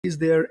Is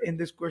there in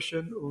this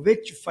question,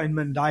 which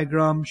Feynman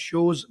diagram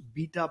shows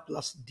beta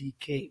plus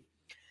decay?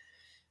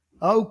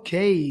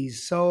 Okay,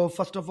 so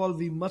first of all,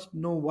 we must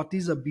know what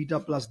is a beta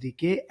plus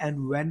decay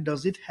and when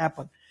does it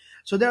happen.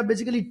 So there are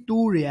basically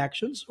two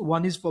reactions.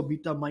 One is for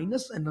beta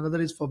minus and another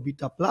is for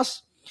beta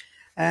plus.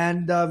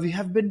 And we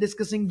have been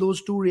discussing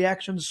those two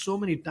reactions so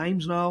many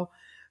times now.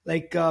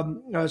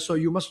 So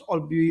you must all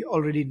be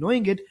already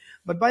knowing it.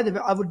 But by the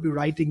way, I would be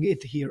writing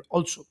it here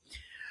also.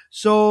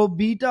 So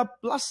beta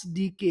plus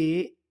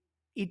decay,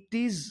 it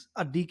is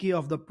a decay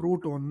of the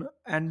proton,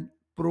 and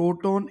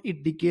proton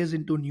it decays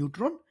into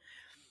neutron,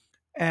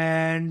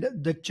 and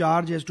the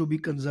charge has to be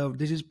conserved.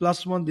 This is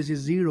plus one, this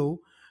is zero.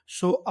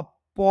 So a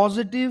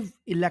positive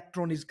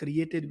electron is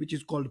created, which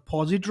is called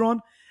positron,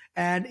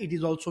 and it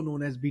is also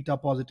known as beta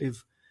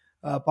positive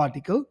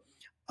particle.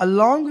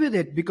 Along with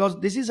it, because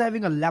this is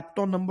having a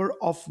lepton number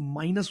of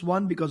minus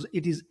one, because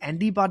it is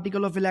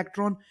antiparticle of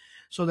electron,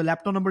 so the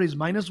lepton number is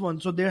minus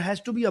one. So there has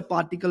to be a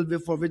particle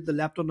for which the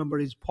lepton number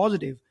is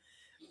positive,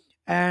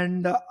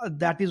 and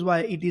that is why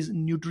it is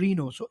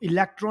neutrino. So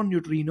electron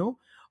neutrino,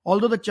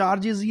 although the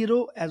charge is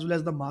zero, as well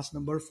as the mass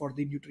number for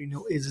the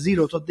neutrino is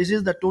zero. So this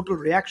is the total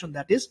reaction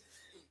that is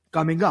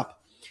coming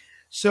up.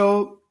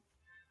 So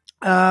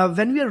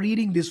when we are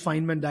reading this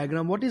Feynman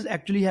diagram, what is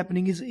actually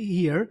happening is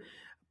here,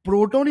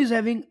 proton is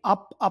having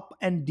up, up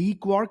and d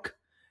quark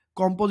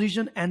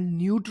composition, and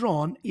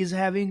neutron is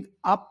having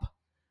up,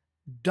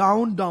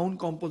 down, down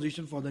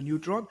composition for the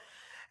neutron.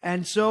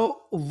 And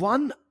so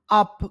one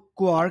up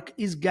quark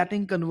is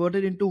getting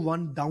converted into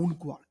one down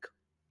quark.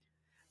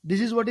 This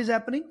is what is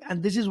happening,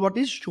 and this is what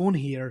is shown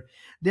here.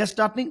 They are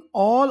starting,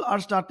 all are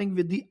starting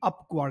with the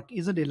up quark,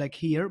 isn't it? Like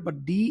here,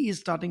 but D is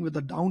starting with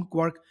the down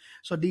quark.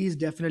 So D is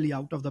definitely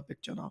out of the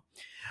picture now.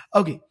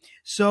 Okay,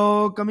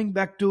 so coming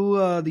back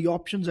to the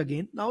options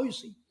again. Now you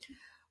see,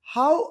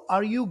 how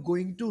are you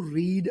going to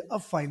read a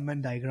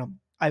Feynman diagram?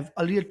 I've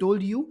earlier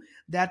told you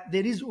that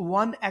there is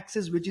one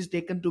axis which is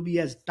taken to be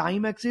as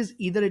time axis.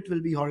 Either it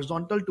will be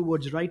horizontal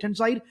towards right hand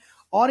side,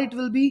 or it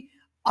will be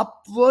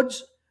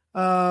upwards,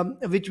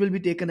 which will be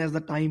taken as the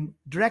time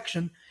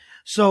direction.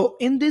 So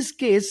in this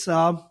case,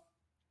 I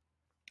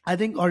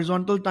think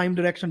horizontal time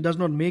direction does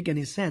not make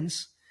any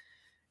sense.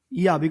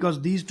 Yeah,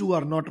 because these two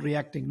are not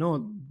reacting.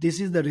 No, this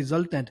is the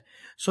resultant.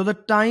 So the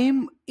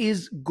time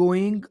is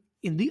going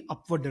in the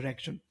upward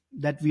direction.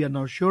 That we are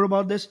now sure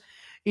about this.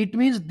 It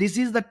means this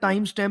is the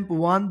timestamp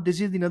 1,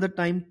 this is another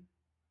time,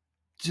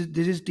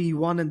 this is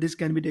t1, and this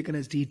can be taken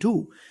as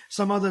t2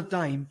 some other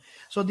time.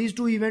 So these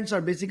two events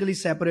are basically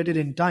separated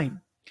in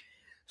time.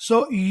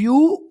 So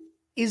u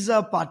is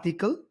a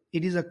particle,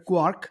 it is a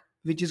quark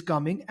which is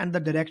coming, and the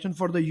direction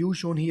for the u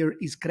shown here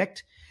is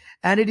correct,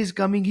 and it is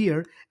coming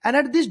here, and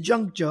at this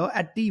juncture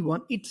at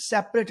t1 it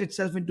separates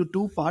itself into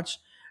two parts.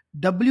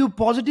 W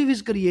positive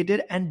is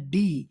created and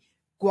d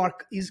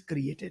quark is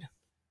created.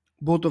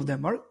 Both of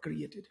them are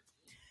created.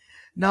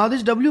 Now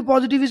this W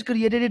positive is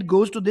created, it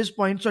goes to this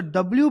point. So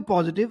W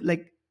positive,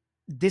 like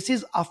this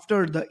is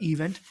after the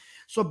event.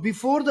 So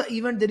before the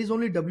event, there is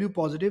only W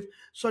positive.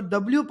 So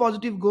W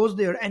positive goes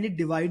there and it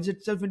divides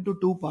itself into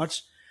two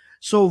parts.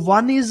 So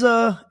one is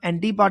a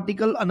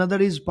antiparticle, another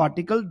is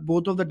particle.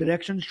 Both of the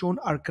directions shown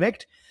are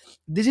correct.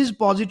 This is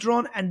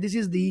positron and this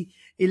is the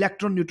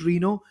electron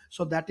neutrino.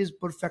 So that is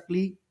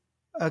perfectly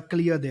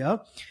clear there.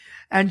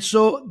 And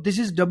so this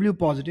is W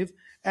positive.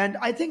 And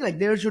I think like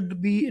there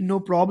should be no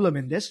problem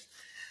in this.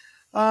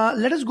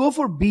 Let us go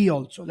for B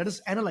also. Let us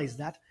analyze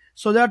that.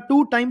 So there are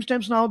two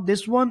timestamps now,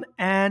 this one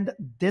and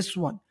this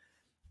one.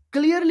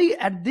 Clearly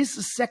at this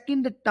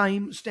second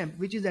timestamp,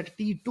 which is at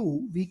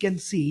T2, we can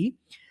see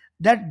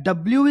that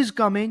W is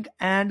coming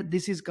and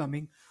this is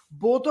coming.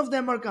 Both of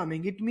them are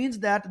coming. It means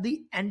that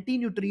the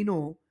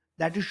antineutrino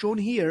that is shown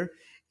here,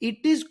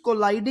 it is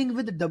colliding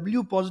with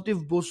W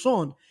positive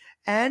boson,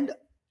 and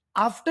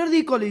after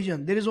the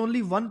collision, there is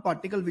only one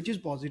particle, which is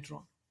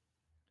positron.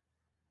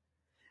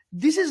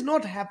 This is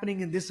not happening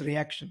in this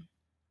reaction.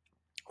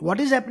 What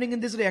is happening in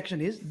this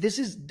reaction is, this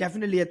is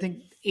definitely, I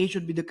think A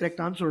should be the correct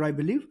answer, I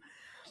believe.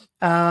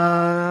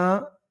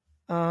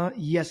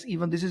 Yes,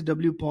 even this is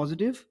W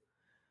positive,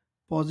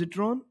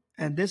 positron,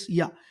 and this,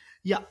 yeah,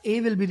 A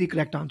will be the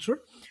correct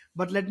answer.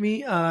 But let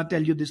me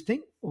tell you this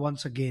thing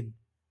once again.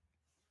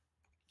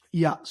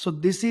 Yeah, so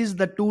this is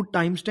the two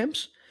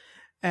timestamps,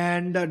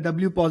 and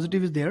W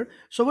positive is there.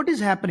 So what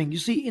is happening? You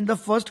see, in the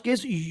first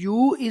case,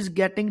 U is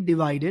getting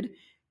divided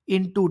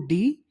into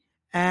D,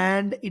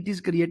 and it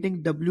is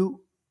creating W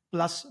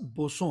plus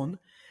boson.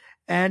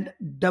 And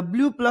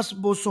W plus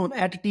boson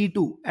at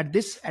T2, at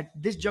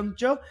this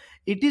juncture,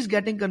 it is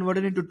getting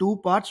converted into two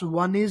parts.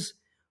 One is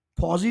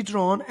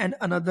positron and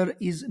another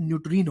is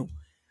neutrino.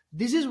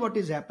 This is what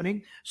is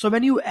happening. So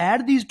when you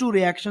add these two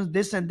reactions,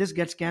 this and this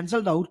gets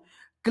cancelled out.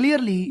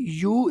 Clearly,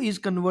 U is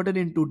converted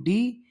into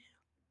D,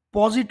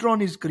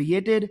 positron is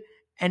created,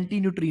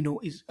 neutrino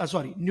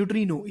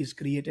is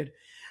created.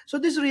 So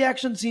this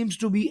reaction seems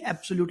to be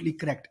absolutely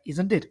correct,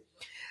 isn't it?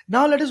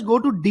 Now let us go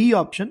to D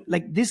option.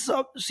 Like this,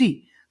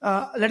 see,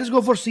 Let us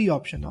go for C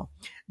option now.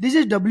 This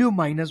is W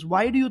minus.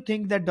 Why do you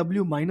think that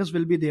W minus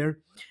will be there?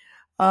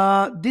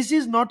 This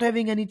is not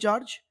having any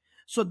charge.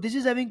 So this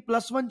is having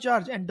plus one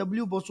charge and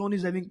W boson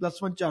is having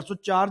plus one charge. So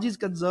charge is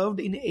conserved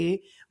in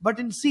A, but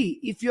in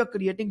C, if you are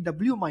creating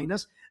W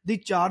minus, the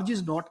charge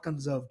is not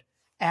conserved.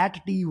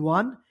 At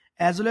T1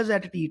 as well as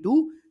at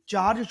T2,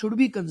 charge should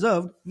be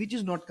conserved, which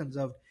is not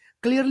conserved.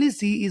 Clearly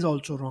C is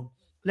also wrong.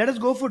 Let us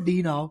go for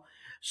D now.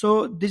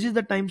 So this is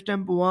the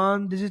timestamp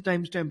 1, this is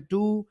timestamp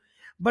 2.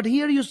 But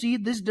here you see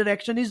this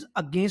direction is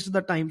against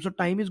the time. So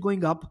time is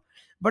going up,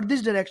 but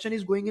this direction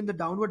is going in the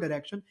downward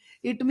direction.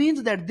 It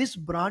means that this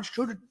branch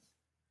should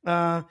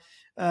uh,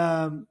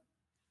 um,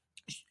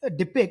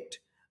 depict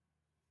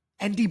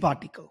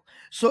antiparticle.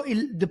 So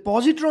the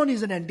positron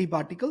is an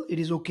antiparticle. It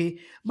is okay,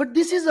 but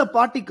this is a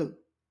particle.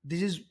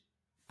 This is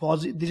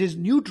this is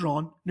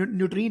neutron,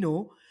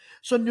 neutrino.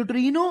 So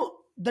neutrino,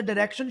 the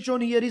direction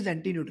shown here is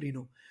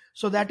antineutrino.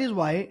 So that is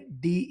why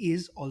D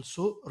is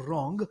also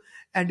wrong,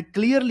 and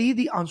clearly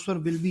the answer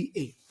will be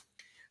A.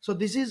 So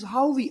this is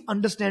how we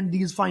understand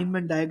these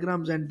Feynman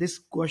diagrams and this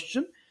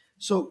question.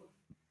 So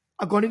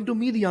according to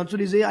me, the answer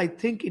is A. I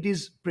think it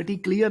is pretty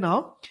clear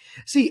now.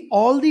 See,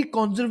 all the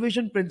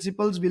conservation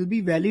principles will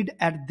be valid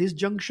at this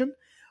junction.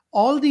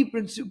 All the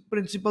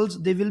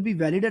principles, they will be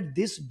valid at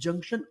this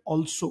junction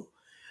also.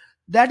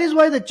 That is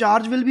why the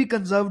charge will be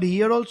conserved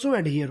here also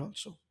and here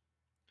also.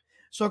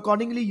 So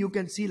accordingly, you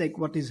can see like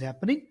what is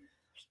happening,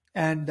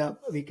 and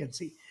we can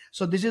see.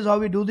 So this is how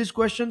we do this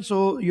question.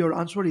 So your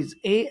answer is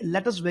A.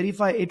 Let us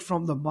verify it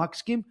from the mark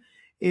scheme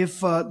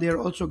if they are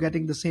also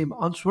getting the same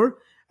answer.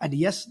 And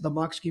yes, the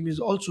mark scheme is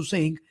also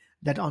saying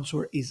that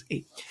answer is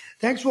A.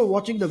 Thanks for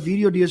watching the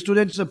video, dear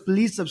students.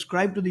 Please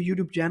subscribe to the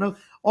YouTube channel.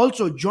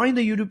 Also join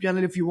the YouTube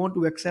channel if you want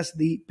to access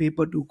the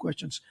paper 2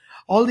 questions.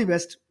 All the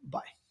best.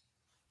 Bye.